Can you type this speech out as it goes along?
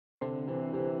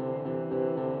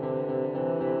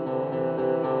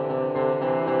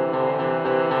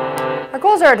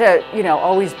goals are to,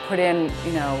 always put in,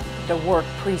 the work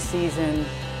preseason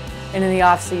and in the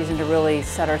off season to really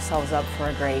set ourselves up for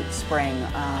a great spring.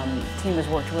 The team has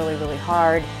worked really, really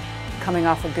hard, coming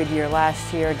off a good year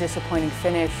last year, disappointing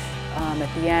finish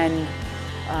at the end,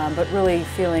 but really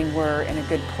feeling we're in a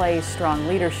good place, strong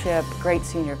leadership, great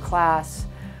senior class,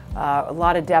 a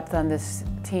lot of depth on this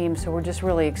team, so we're just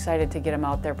really excited to get them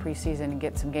out there preseason and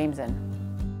get some games in.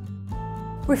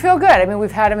 We feel good. I mean,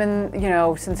 we've had them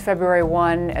in, since February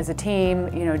 1 as a team,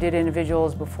 did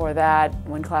individuals before that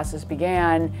when classes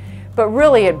began. But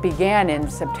really it began in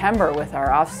September with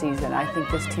our off season. I think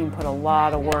this team put a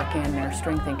lot of work in their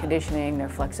strength and conditioning, their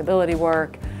flexibility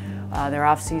work, their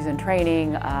off season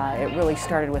training. It really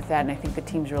started with that, and I think the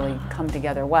team's really come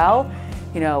together well.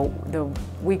 The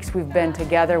weeks we've been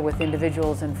together with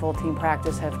individuals in full team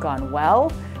practice have gone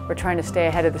well. We're trying to stay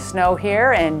ahead of the snow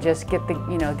here and just get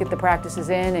the practices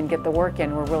in and get the work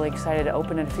in. We're really excited to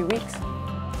open in a few weeks.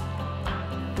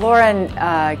 Laura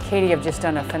and Katie have just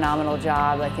done a phenomenal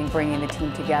job, I think, bringing the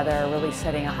team together, really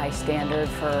setting a high standard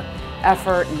for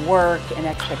effort and work and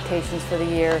expectations for the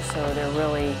year, so they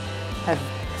really have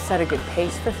set a good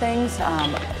pace for things.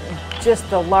 Just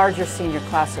the larger senior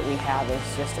class that we have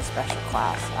is just a special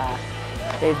class.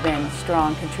 They've been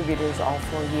strong contributors all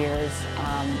 4 years.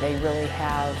 They really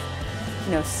have,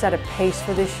 set a pace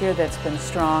for this year that's been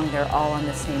strong. They're all on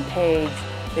the same page.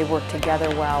 They work together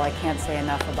well. I can't say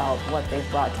enough about what they've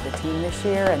brought to the team this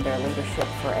year and their leadership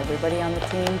for everybody on the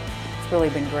team. It's really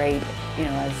been great,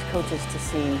 as coaches to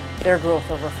see their growth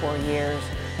over 4 years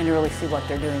and to really see what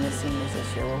they're doing as seniors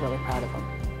this year. We're really proud of them.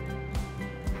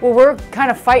 Well, we're kind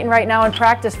of fighting right now in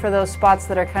practice for those spots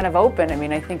that are kind of open. I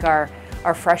mean, I think our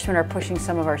freshmen are pushing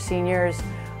some of our seniors.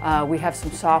 We have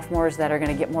some sophomores that are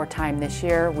going to get more time this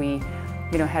year. We,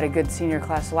 had a good senior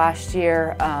class last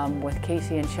year with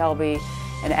Casey and Shelby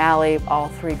and Allie. All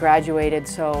 3 graduated,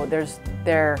 so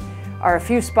there are a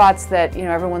few spots that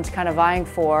everyone's kind of vying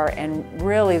for, and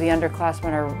really the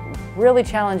underclassmen are really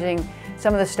challenging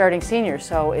some of the starting seniors.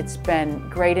 So it's been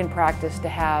great in practice to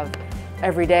have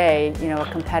every day, a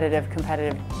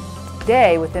competitive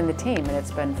day within the team, and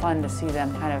it's been fun to see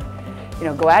them kind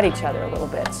of go at each other a little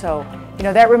bit. So,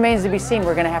 that remains to be seen.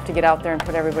 We're going to have to get out there and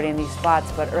put everybody in these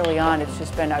spots, but early on it's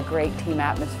just been a great team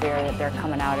atmosphere that they're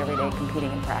coming out every day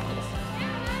competing in practice.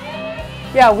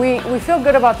 Yeah, we feel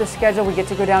good about the schedule. We get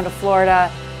to go down to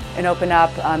Florida and open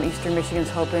up. Eastern Michigan's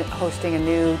hosting a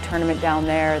new tournament down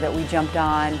there that we jumped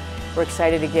on. We're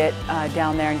excited to get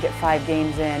down there and get 5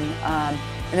 games in.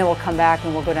 And then we'll come back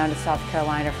and we'll go down to South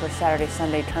Carolina for a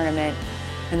Saturday-Sunday tournament.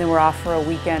 And then we're off for a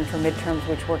weekend for midterms,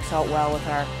 which works out well with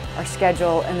our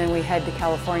schedule. And then we head to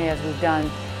California, as we've done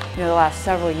the last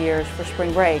several years, for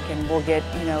spring break, and we'll get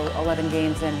 11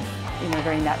 games in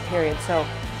during that period. So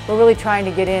we're really trying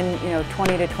to get in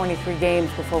 20 to 23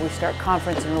 games before we start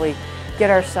conference and really get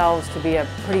ourselves to be a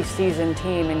pretty seasoned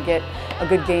team and get a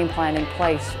good game plan in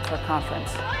place for conference.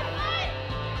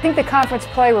 I think the conference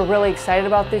play we're really excited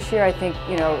about this year. I think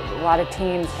a lot of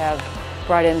teams have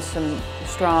brought in some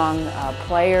strong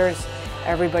players.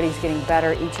 Everybody's getting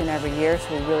better each and every year,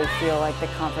 so we really feel like the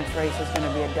conference race is going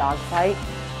to be a dogfight.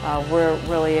 We're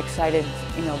really excited,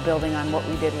 building on what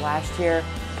we did last year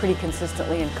pretty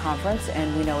consistently in conference,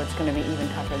 and we know it's going to be even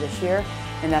tougher this year,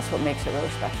 and that's what makes it really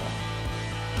special.